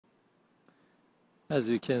As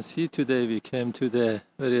you can see, today we came to the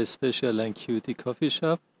very special and cutie coffee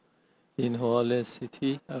shop in Hualien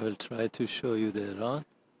city. I will try to show you the around.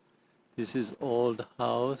 This is old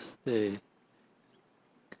house. They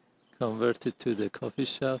converted to the coffee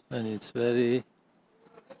shop and it's very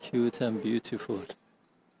cute and beautiful.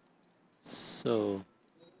 So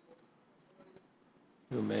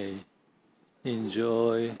you may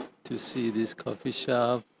enjoy to see this coffee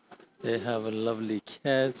shop. They have a lovely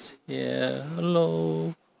cats here.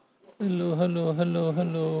 Hello, hello, hello, hello,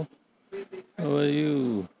 hello. How are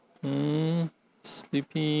you?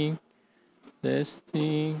 Sleeping,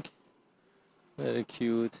 resting. Very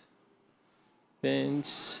cute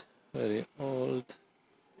bench, very old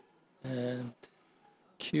and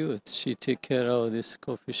cute. She take care of this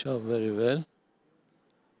coffee shop very well.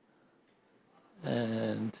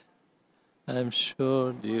 And I'm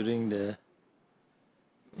sure during the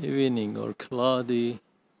evening or cloudy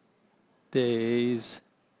days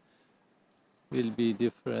will be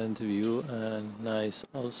different view and nice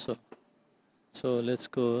also. So let's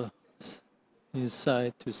go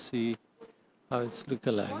inside to see how it's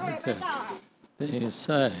looking like. Look at the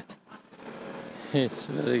inside. It's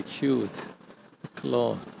very cute. The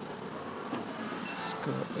cloth. Let's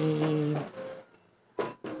go in.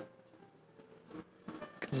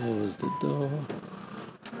 Close the door.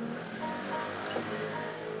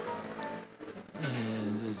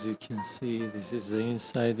 And as you can see, this is the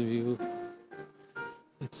inside view.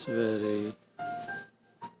 It's very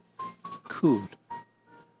cool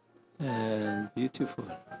and beautiful.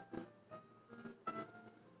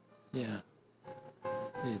 Yeah,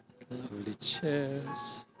 with lovely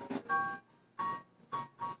chairs.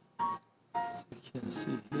 As you can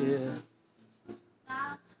see here,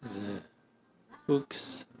 the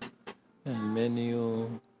books and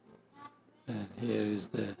menu, and here is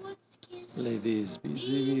the lady is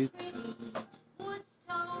busy with.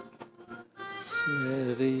 It's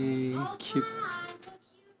very cute,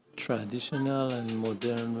 traditional and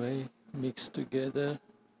modern way mixed together,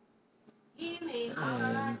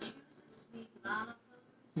 and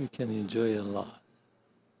you can enjoy a lot.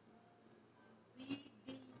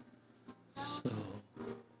 So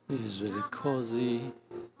it is very cozy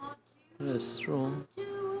restroom.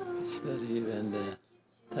 It's very, even the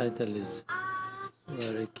title is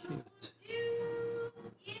very cute.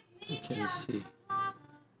 You can see.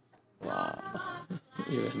 Wow.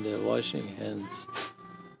 Even the washing hands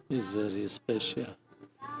is very special.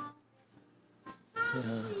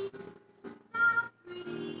 Yeah.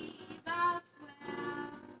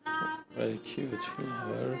 Very cute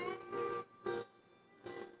flower.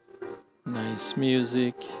 Nice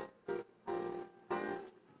music.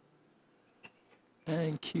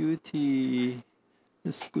 And cutie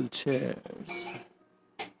school chairs.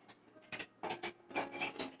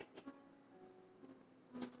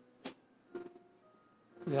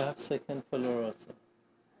 We have second floor also.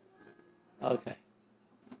 Okay.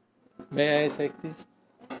 May I take this?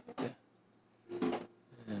 Yeah.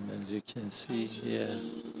 And as you can see here.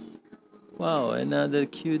 Wow, another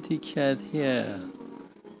cutie cat here.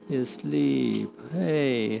 You sleep.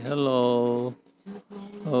 Hey, hello.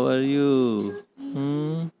 How are you?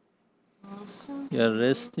 You're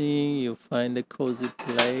resting, you find a cozy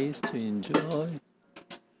place to enjoy.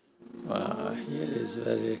 Wow, here is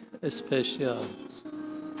very special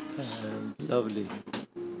and lovely.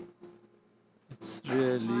 It's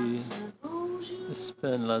really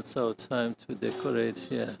spend lots of time to decorate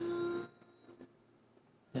here.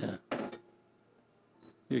 Yeah.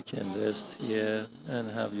 You can rest here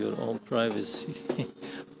and have your own privacy,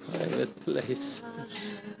 private place.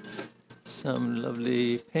 Some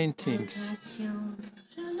lovely paintings.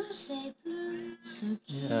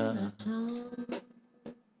 Yeah.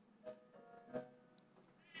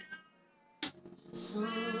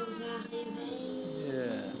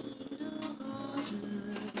 Yeah.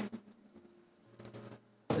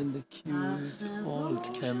 And the cute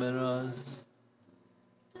old cameras.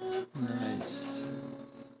 Nice.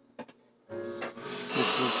 The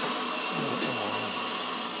books are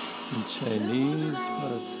in Chinese,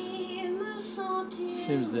 but it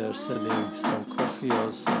seems they are selling some coffee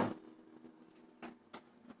also.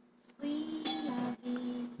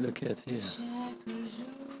 Look at here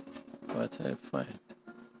what I find.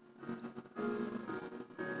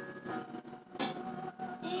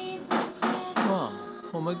 Wow,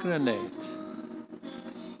 pomegranate,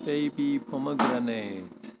 baby pomegranate.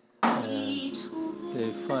 And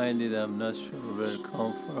they find it, I'm not sure where it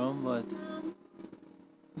come from, but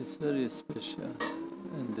it's very special.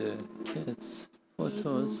 And the cats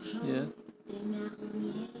photos here.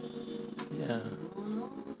 Yeah.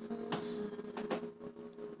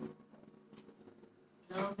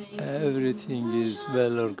 Everything is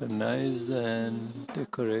well organized and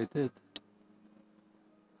decorated,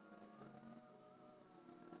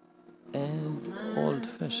 and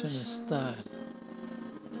old-fashioned style.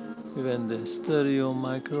 Even the stereo,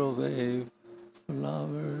 microwave,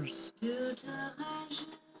 flowers,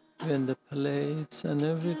 even the plates and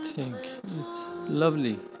everything. It's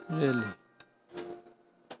lovely, really.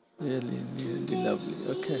 Really, really lovely.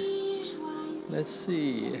 Okay, let's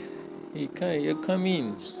see. You come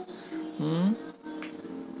in. Hmm?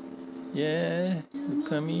 Yeah, you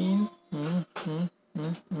come in.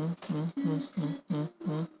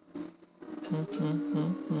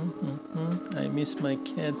 I miss my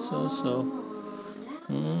cats also.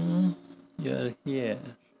 You're here.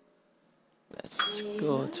 Let's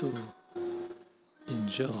go to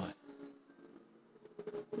enjoy.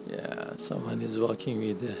 Yeah, someone is walking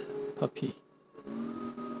with a puppy.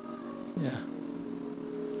 Yeah.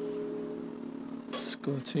 Let's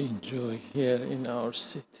go to enjoy here in our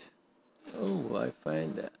city. Oh, I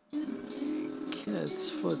find that cats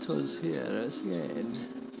photos here again.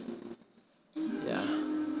 Yeah.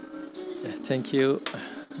 Yeah, thank you.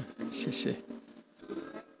 谢谢.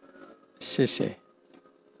 谢谢.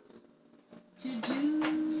 You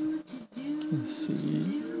can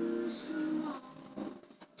see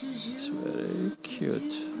it's very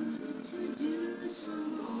cute.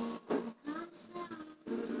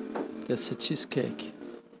 That's a cheesecake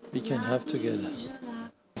we can have together.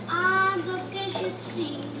 I'm the fish at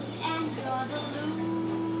sea and you're the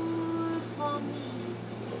lure for me.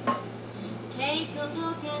 Take a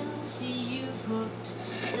look and see you've hooked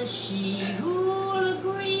the she who'll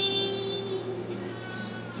agree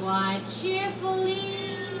quite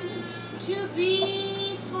cheerfully to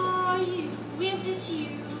be for you if it's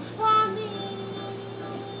you for me.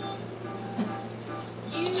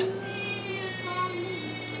 You for me.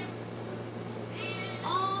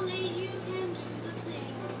 Only you can do the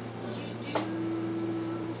things you do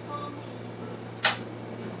for me.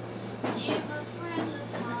 Give a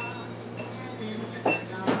friendless heart an endless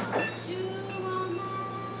start to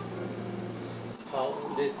romance. How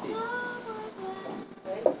old is he?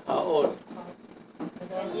 How old?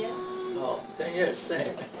 10 years. Oh, 10 years,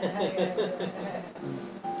 same.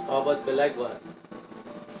 How about the black one?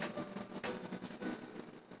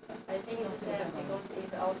 I think it's the same because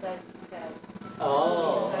it's outside cat.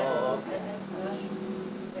 Oh, Inside, okay.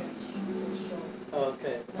 very short.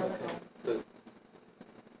 Okay, okay, good.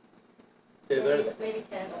 Maybe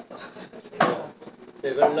 10 also.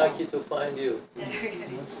 They were lucky to find you.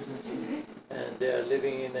 And they are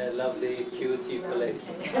living in a lovely, cutie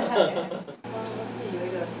place.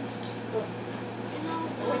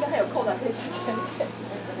 我应该还有空档可以吃甜点，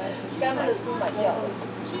刚买书买掉了。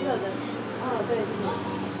对。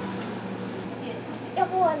要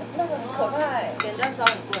不然那个很可怕哎，点赞烧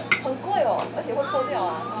很贵，很贵哦，而且会破掉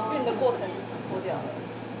啊，运的过程就是破掉了。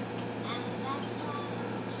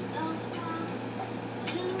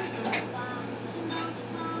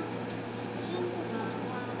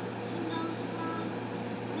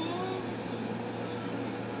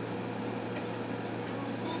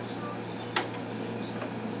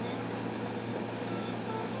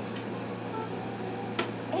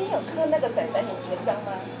你有看那个仔仔你学章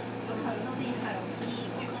吗？我看都厉害了。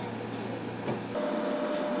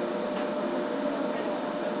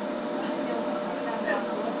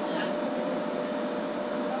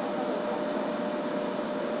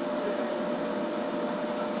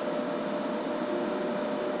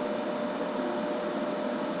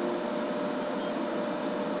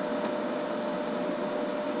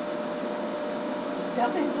2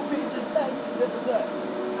美中玉的袋子对不对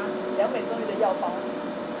？2美中玉的药包。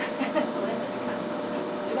昨天才去看，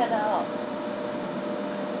你去看他哦。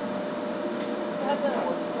他真的我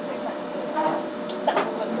之前看，大部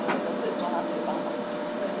分的那个症状他可以帮忙。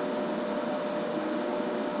对。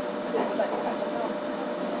我带你看一下。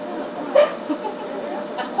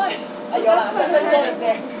啊，快！啊，有啦，3分钟里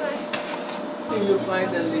面。Can you find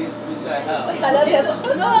the list which I have?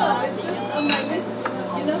 No, it's just on my list.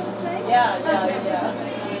 You know the place? Yeah.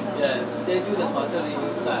 Yeah, they do the hotel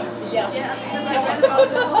inside. Yes. Yeah, because I read about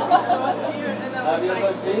the whole stores here and I Have was you ever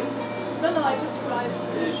like, been? no, I just arrived.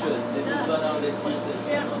 You should. This is one of the cutest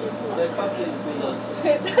ones. The coffee is good also.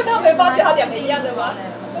 他没发觉他2个一样的吗？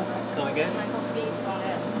 Come again? My coffee is from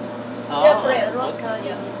there. Different. The rose color is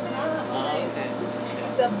Okay.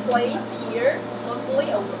 The plates here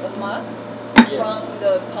mostly a mug from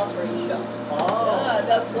the pottery shop. Oh.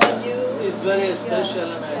 That's what you. It's very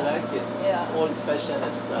special and I like it. Yeah. Old-fashioned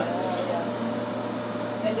style.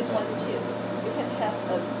 Yeah. And this one too. You can have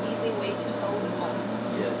an easy way to hold the mug.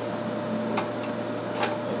 Yes. Okay.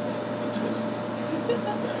 Interesting.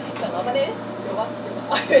 咯，乜嘢？有嗎？有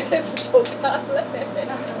嗎？原來是酒咖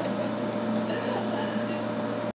嘞。